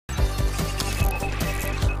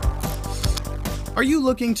Are you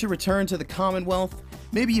looking to return to the Commonwealth?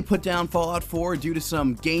 Maybe you put down Fallout 4 due to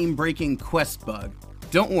some game-breaking quest bug.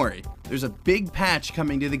 Don't worry, there's a big patch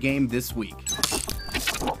coming to the game this week.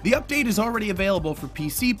 The update is already available for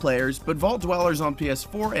PC players, but Vault Dwellers on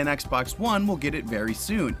PS4 and Xbox One will get it very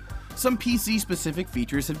soon. Some PC-specific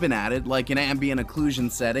features have been added, like an ambient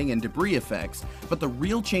occlusion setting and debris effects, but the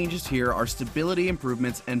real changes here are stability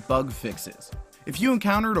improvements and bug fixes. If you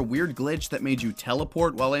encountered a weird glitch that made you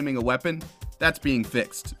teleport while aiming a weapon, that's being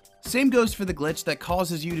fixed. Same goes for the glitch that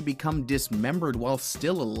causes you to become dismembered while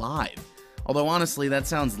still alive. Although honestly, that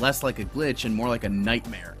sounds less like a glitch and more like a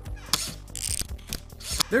nightmare.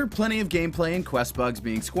 There are plenty of gameplay and quest bugs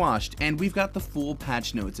being squashed, and we've got the full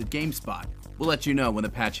patch notes at GameSpot. We'll let you know when the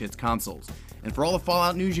patch hits consoles. And for all the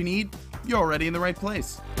Fallout news you need, you're already in the right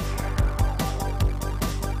place.